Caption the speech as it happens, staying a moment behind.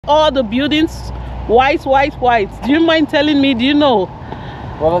All the buildings, white. Do you mind telling me? Do you know?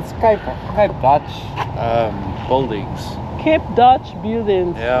 Well, it's Cape Dutch buildings. Cape Dutch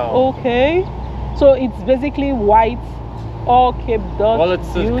buildings. Yeah. Okay. So it's basically white, all Cape Dutch. Well,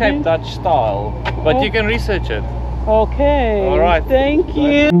 it's the Cape Dutch style, but you can research it. Okay. All right. Thank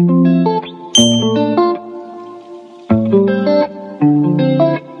you.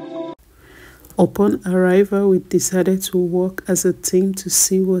 Upon arrival, we decided to walk as a team to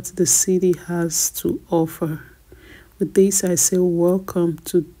see what the city has to offer. With this, I say welcome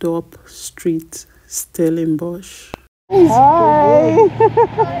to Dub Street, Stellenbosch. Hi! You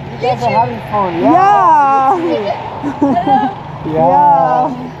guys are having fun, Yeah!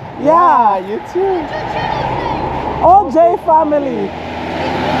 Yeah, you too. OJ family.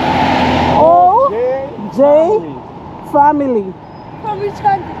 OJ family. From which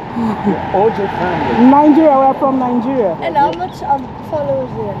country? OJ family. Nigeria, we're from Nigeria. And how much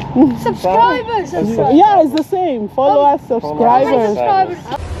followers there? Subscribers! Yeah, it's the same. Followers, subscribers.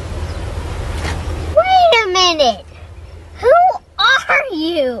 Wait a minute! Who are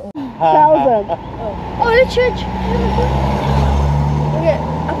you? 1,000. Oh, the church! Okay,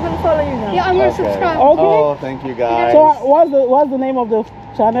 I'm gonna follow you now. Yeah, I'm gonna subscribe. Okay. Oh, thank you guys. So what's the name of the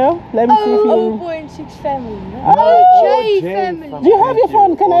channel? Let me see if you... 0.6 family. OJ family. Do you have your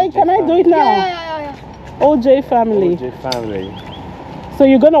phone? Can I do it now? Yeah. OJ family. OJ family. So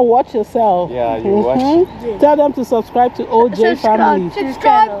you're gonna watch yourself. Yeah, you watch. Yes. Tell them to subscribe to OJ family.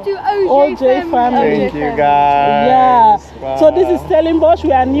 Subscribe to OJ family. Thank you guys. Yeah. Wow. So this is Stellenbosch.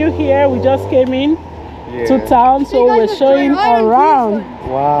 We are new here. We just came in to town, so we're showing around.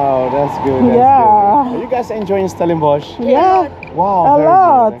 Wow, that's good. That's Yeah. good. Are you guys enjoying Stellenbosch? Yeah. Wow, A very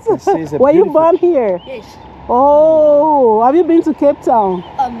lot. good. I can see it's a Were you beautiful- born here? Yes. Oh, have you been to Cape Town?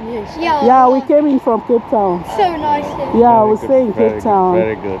 Yes. Yeah, we came in from Cape Town. So nice there. Yeah, Very we're good, staying in very Cape good, Town.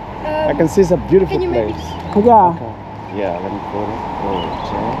 Very good. I can see it's a beautiful Can you maybe place. Yeah. Okay. Yeah, let me put it.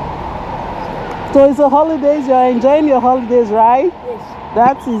 So it's a holidays. You're enjoying your holidays, right? Yes.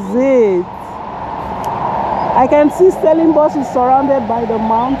 That is it. I can see Stellenbosch is surrounded by the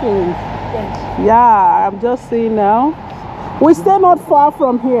mountains. Yes. Yeah, I'm just seeing now. We stay not far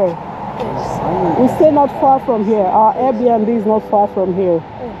from here. We stay not far from here. Our Airbnb is not far from here.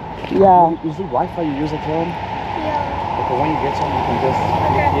 Yeah. Is the Wi-Fi you use at home? Yeah. Okay, when you get home, you can just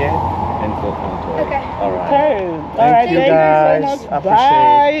click here and go onto it. Okay. All right. Okay. Thank you guys. You so much.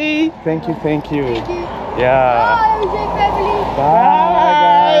 Appreciate. Bye. Thank you. Thank you. Yeah. Bye, OJ family.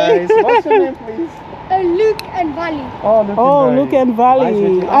 Bye, guys. What's your name, please? Luke and Valley. Oh, Luke and Valley. Nice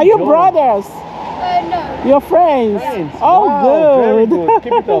meeting Are you Joe. brothers? No. Your friends? Friends. Oh, Wow, good. Very good.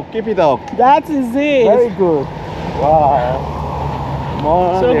 Keep it up. Keep it up. That is it. Very good. Wow.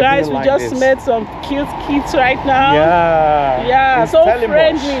 More So they guys, feel we like just this. met some cute kids right now. Yeah. Yeah, In so Stellenbosch.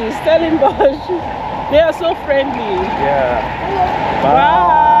 friendly. Stellenbosch. They are so friendly. Yeah.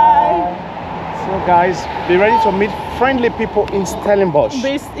 Bye. So guys, be ready to meet friendly people in Stellenbosch.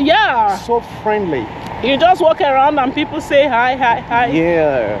 Yeah. So friendly. You just walk around and people say hi.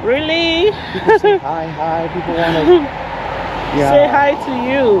 Yeah. Really? People say hi. People want to Say hi to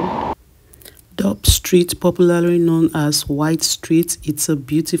you. Dub Street, popularly known as White Street, it's a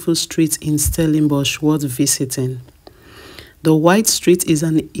beautiful street in Stellenbosch worth visiting. The White Street is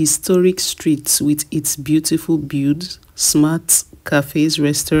an historic street with its beautiful builds, smart cafes,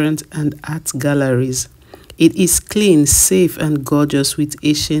 restaurants, and art galleries. It is clean, safe, and gorgeous with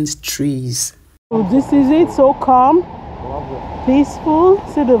ancient trees. So this is it, so calm, peaceful.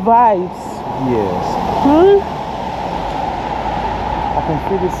 See the vibes. Yes. Huh? I can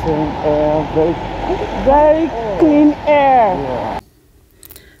feel this Very clean air. Yeah.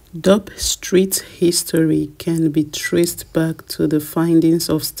 Dub Street history can be traced back to the findings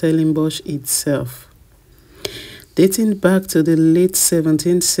of Stellenbosch itself. Dating back to the late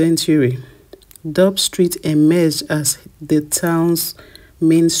 17th century, Dub Street emerged as the town's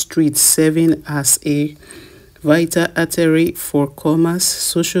main street, serving as a vital artery for commerce,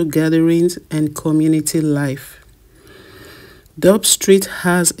 social gatherings, and community life. Dub Street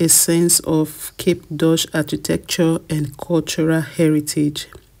has a sense of Cape Dutch architecture and cultural heritage,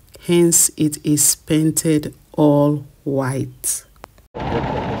 hence it is painted all white.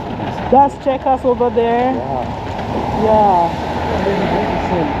 That's Checkers over there. Yeah.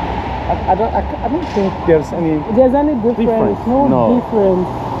 I don't think there's any difference. No difference. No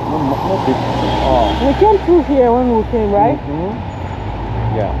difference at all. We came through here when we came, right?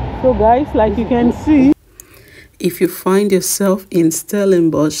 Yeah. So guys, like you can see, if you find yourself in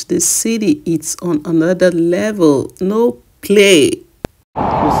Stellenbosch, the city is on another level. No play.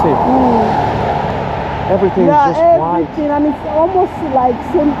 You see? Everything Yeah, is just everything, and it's almost like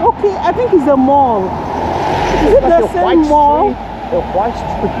same. Okay, I think it's a mall. Is it like the a same white mall? street. A white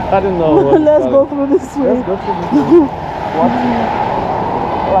street. I don't know. what to Let's call go it. through this way. Let's go through this way. What?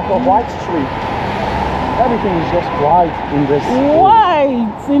 Like a white street. Everything is just white in this area.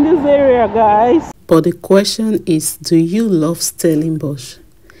 White in this area, guys. But the question is, do you love Stellenbosch?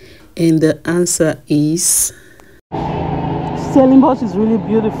 And the answer is... Stellenbosch is really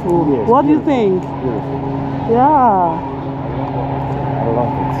beautiful. Yes, What do you think? Beautiful. Yeah. I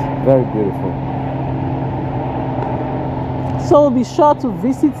love it. Very beautiful. So be sure to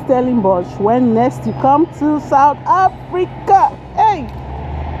visit Stellenbosch when next you come to South Africa. Hey!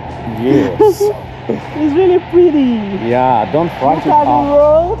 Yes. It's really pretty. Yeah, don't write Look it at the off.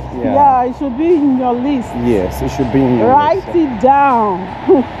 road. Yeah. Yeah, it should be in your list. Yes, it should be in your Write list. it down.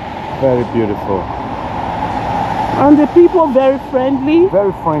 Very beautiful. And the people very friendly.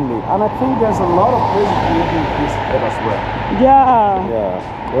 Very friendly. And I think there's a lot of places you can visit as well. Yeah.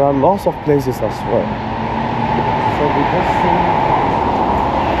 Yeah, there are lots of places as well. So we just see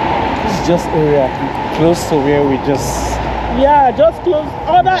this is just area close to where we just Yeah, just close.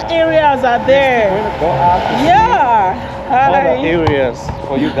 Other areas are there. we're gonna go out to see Yeah. other Hi. areas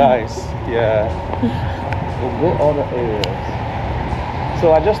for you guys. Yeah. We'll go other areas.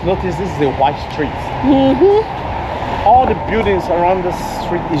 So I just noticed this is a white street. All the buildings around the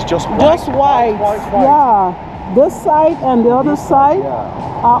street is just white. Just white. Yeah. This side and the other side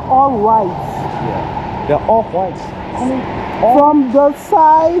Yeah. are all white. Yeah. They're all white. Coming all From the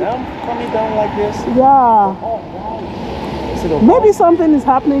side, down, coming down like this. yeah. All white. Instead of Maybe something is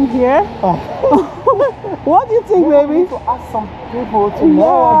happening here. What do you think, We baby? need to ask some people to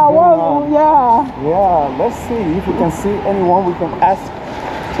know what's going on. Yeah. Yeah, let's see if we can see anyone we can ask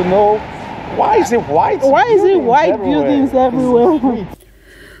to know why is it white? Why is it buildings white everywhere? buildings everywhere? It's street.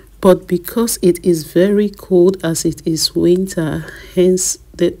 But because it is very cold as it is winter, hence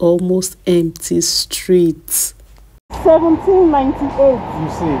the almost empty streets. 1798. You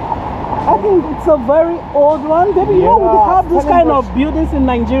see, I think it's a very old one. Baby, you know we Yeah, have this kind of Stellenbosch. buildings in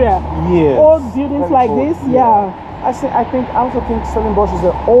Nigeria. yes, Old buildings very like old, this, yeah. I also think Stellenbosch is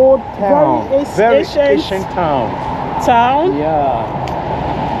an old town, Very very ancient. ancient town. Town. Yeah,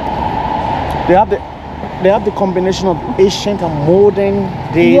 they have the combination of ancient and modern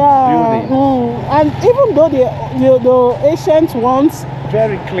day Yeah. building. And even though the ancient ones,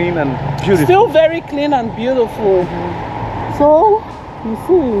 Very clean and beautiful. still very clean and beautiful. So, you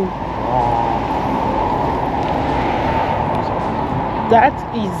see, that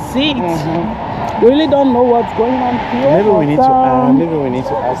is it. We really don't know what's going on here. Maybe we but, need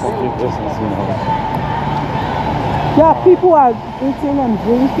to ask some people, you know. yeah, people are eating and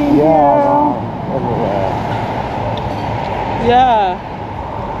drinking Yeah, here. everywhere. Yeah.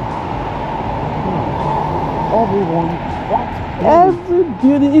 Everyone. What? Every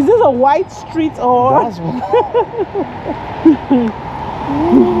building. Is this a white street or? That's what.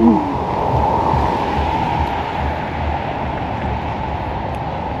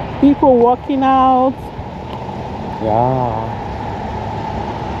 People walking out. Yeah.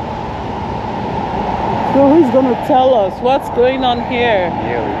 So who's gonna tell us what's going on here?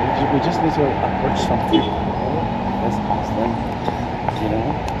 Yeah, we just need to approach some people. Let's ask them. You know,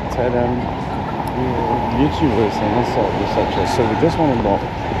 tell them we're YouTubers and researchers. So we just want to know.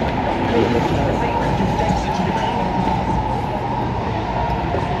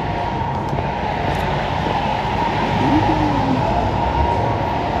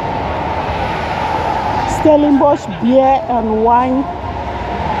 Stellenbosch Beer and Wine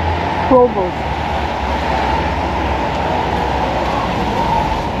Provost.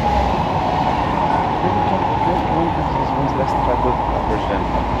 Let's try to approach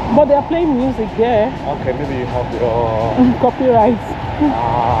them. But they're playing music there. Okay, maybe you have your. Copyright.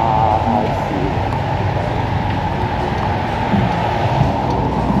 I see.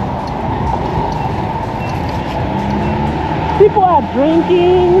 People are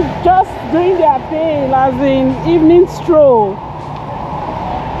drinking, just doing their thing, as in evening stroll.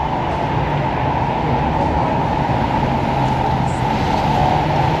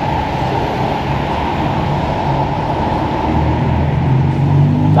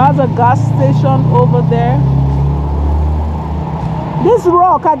 That's a gas station over there. This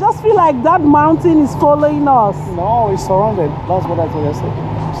rock, I just feel like that mountain is following us. No, it's surrounded. That's what I told you.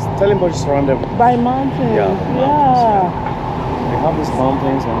 Stellenbosch is surrounded. By mountains. Yeah, Yeah. They have these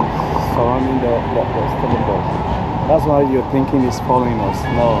mountains and surrounding the Stellenbosch. That's why you're thinking it's following us.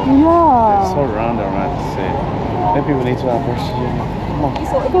 No. Yeah. It's so round around. See. Maybe we need to approach you. Come on.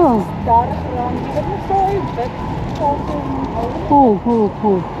 Cool, cool,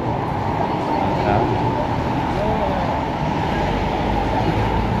 cool. Yeah.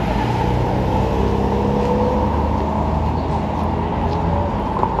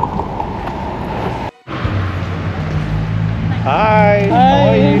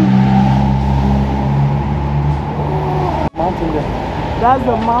 That's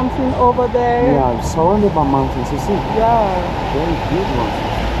the mountain over there. Yeah, I'm surrounded by mountains. You see? Yeah. Very big mountains.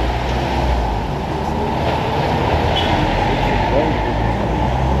 Very big.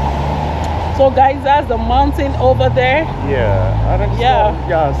 So guys, that's the mountain over there. Yeah. And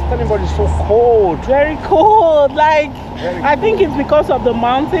Yeah. Stellenbosch is so cold. Very cold. Like, Very I think it's because of the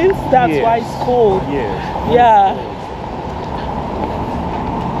mountains. That's why it's cold. Yes. Yeah.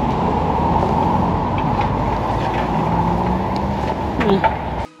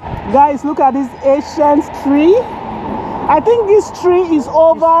 Guys, look at this ancient tree. I think this tree is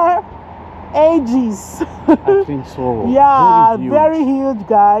over ages. I think so. Yeah, very huge,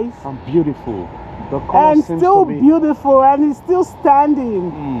 guys. And beautiful. The color And seems still to be beautiful, and it's still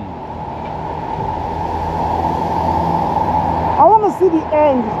standing. I want to see the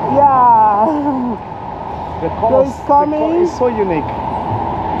end. Yeah. the color. it's coming. The color is so unique.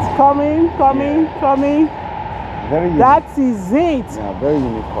 It's coming. Very unique. That is it. Yeah, very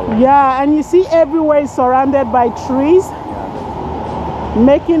unique color. Yeah, and you see everywhere is surrounded by trees,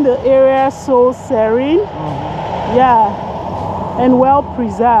 making the area so serene. Yeah, and well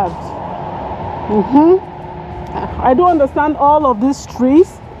preserved. I don't understand all of these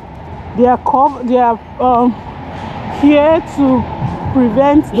trees. They are here to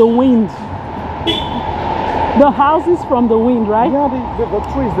prevent the wind, the houses from the wind, right? Yeah, the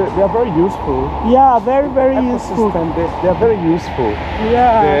trees, they are very useful. Yeah, very useful. They are very useful.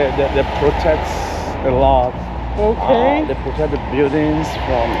 Yeah. They protect a lot. Okay. They protect the buildings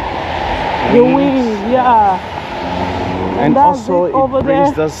from The wind, yeah. And that's also it over it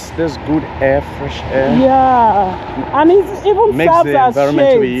brings there. this good air, fresh air. Yeah, and it even Makes serves the as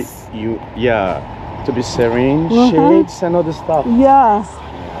environment shades. to be serene, shades and other stuff. Yeah.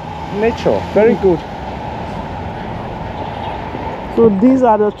 Nature, very good. So these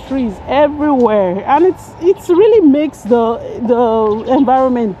are the trees everywhere, and it really makes the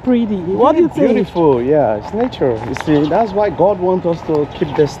environment pretty. What do you think? Beautiful, yeah. It's nature. You see, that's why God wants us to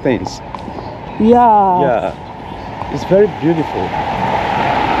keep these things. Yeah. Yeah, it's very beautiful.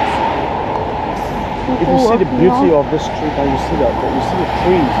 If you see the beauty of the street and you see the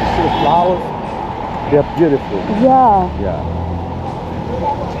trees, you see the flowers, they are beautiful. Yeah. Yeah.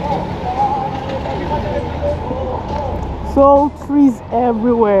 So trees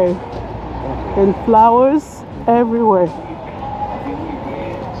everywhere and flowers everywhere.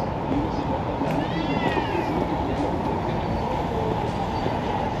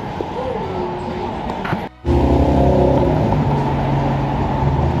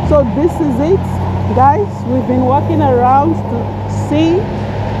 So this is it, guys. We've been walking around to see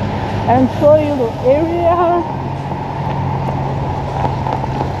and show you the area.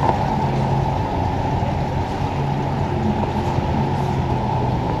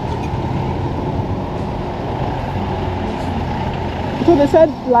 So they said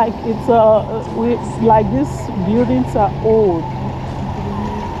like like these buildings are old,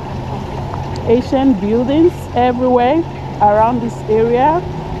 ancient buildings everywhere around this area.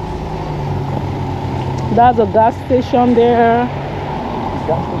 There's a gas station there. The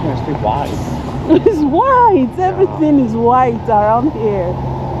gas station is still white. It's white. Everything is white around here.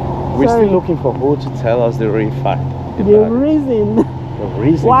 We're Sorry. still looking for who to tell us the real fact. The reason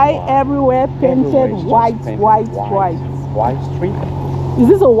why everywhere painted everywhere is just white, painted white. White street? Is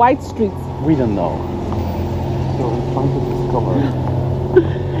this a white street? We don't know. So we're trying to discover.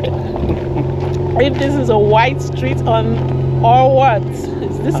 If this is a white street or what?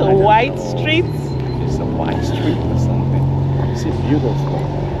 Is this a white street? It's a white street or something. It's beautiful.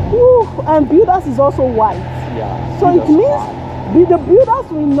 Woo, and builders is also white. Yeah. So it means the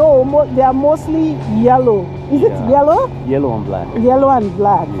builders we know, they are mostly yellow. Is it yellow? Yellow and black. Yellow and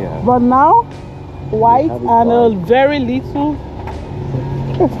black. Yeah. But now, white and white. very little.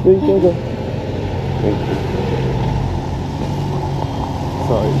 Thank you.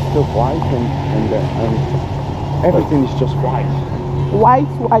 So it's still white and everything is just white. White.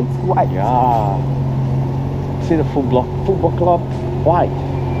 Yeah. See the football club? White.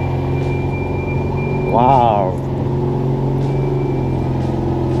 Wow.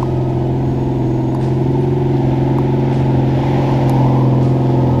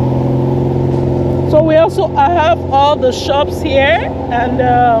 So we also have all the shops here, and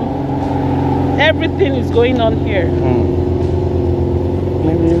everything is going on here.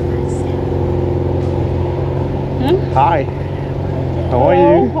 Hi. How are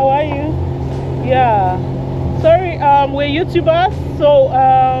you? How are you? Yeah. Sorry, we're YouTubers, so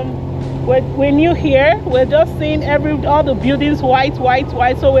we're new here. We're just seeing all the buildings white.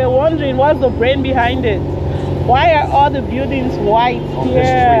 So we're wondering what's the brain behind it. Why are all the buildings white On here?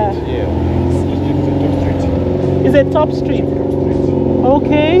 the street, yeah. It's a top street.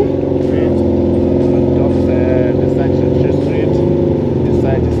 Okay. This side is just street. This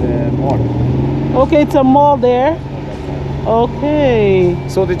side is a mall. Okay, it's a mall there. Okay.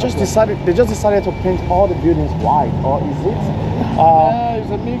 So they just decided to paint all the buildings white, or is it? Yeah, it's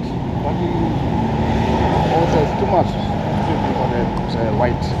a mix. But also it's too much for the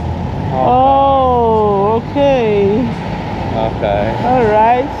white. Oh, okay. Okay. All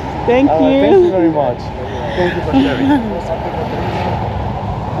right. Thank you. Thank you very much. Thank you for sharing.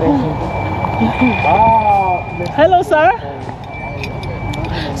 Thank you. Hello, sir.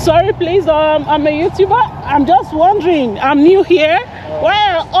 Sorry, please. I'm a YouTuber. I'm just wondering. I'm new here. Why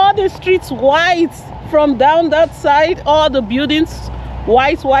are all the streets white from down that side? All the buildings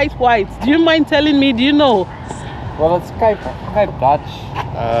white, white, white. Do you mind telling me? Do you know? Well, it's Cape Dutch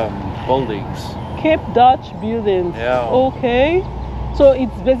buildings. Cape Dutch buildings. Yeah. Okay. So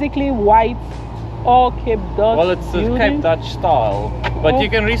it's basically white, all Cape Dutch. Well, it's the buildings? Cape Dutch style, but you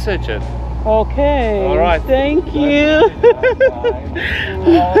can research it. Okay. All right. Thank you.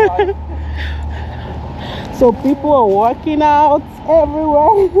 So people are working out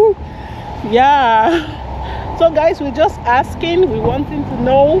everywhere. Yeah. So guys, we're just asking. We wanting to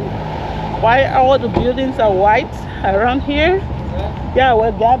know why all the buildings are white around here. Yeah,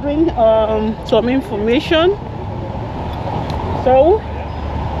 we're gathering some information. So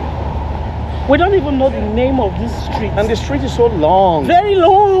we don't even know the name of this street. And the street is so long. Very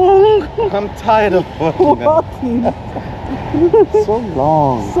long. I'm tired of walking. So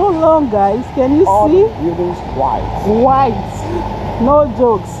long. So long, guys. Can you All see? the buildings white. White. No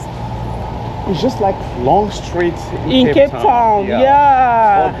jokes. It's just like long streets In Cape Town.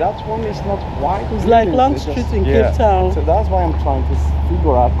 Yeah. But that one is not white. It's like buildings, long it's street just- in Cape Town. So that's why I'm trying to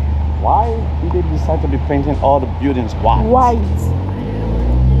figure out why did they decide to be painting all the buildings white. White.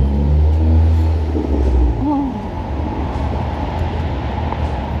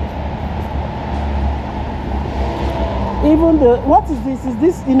 Even the, what is this? Is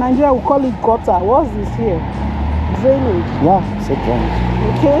this in Nigeria we call it gutter? What's this here? Drainage. Yeah, so drainage.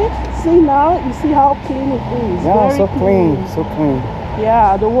 Okay. See now, you see how clean it is. Yeah, Very so clean, so clean.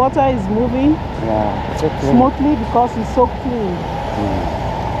 Yeah, the water is moving Yeah, so clean. smoothly because it's so clean.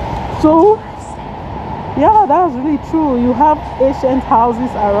 So, yeah, that's really true. You have ancient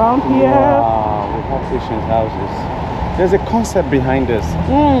houses around here. Yeah, we have ancient houses. There's a concept behind this.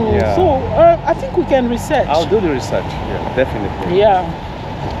 Yeah. So, I think we can research. I'll do the research. Yeah, definitely. Yeah.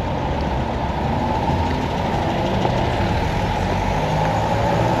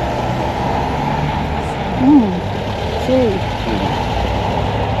 See.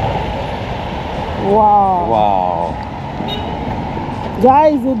 Wow. Wow.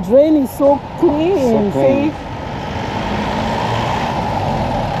 Guys, the drain is so clean. So clean. See?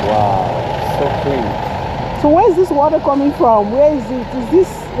 Wow. So clean. So where is this water coming from? Where is it? Is this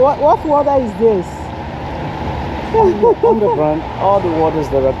what water is this? Underground, all the waters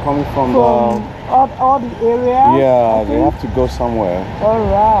that are coming from From all the area? yeah, they have to go somewhere.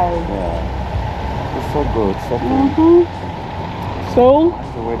 Alright. Yeah. It's so good, so clean. So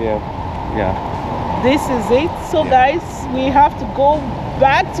The way they yeah. this is it. So guys, we have to go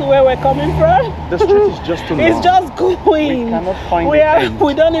back to where we're coming from. The street is just too long. It's just going. We cannot find we the are, end.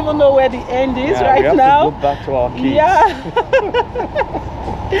 We don't even know where the end is Yeah, right we have now. to go back to our kids. Yeah.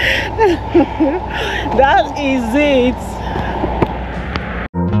 That is it.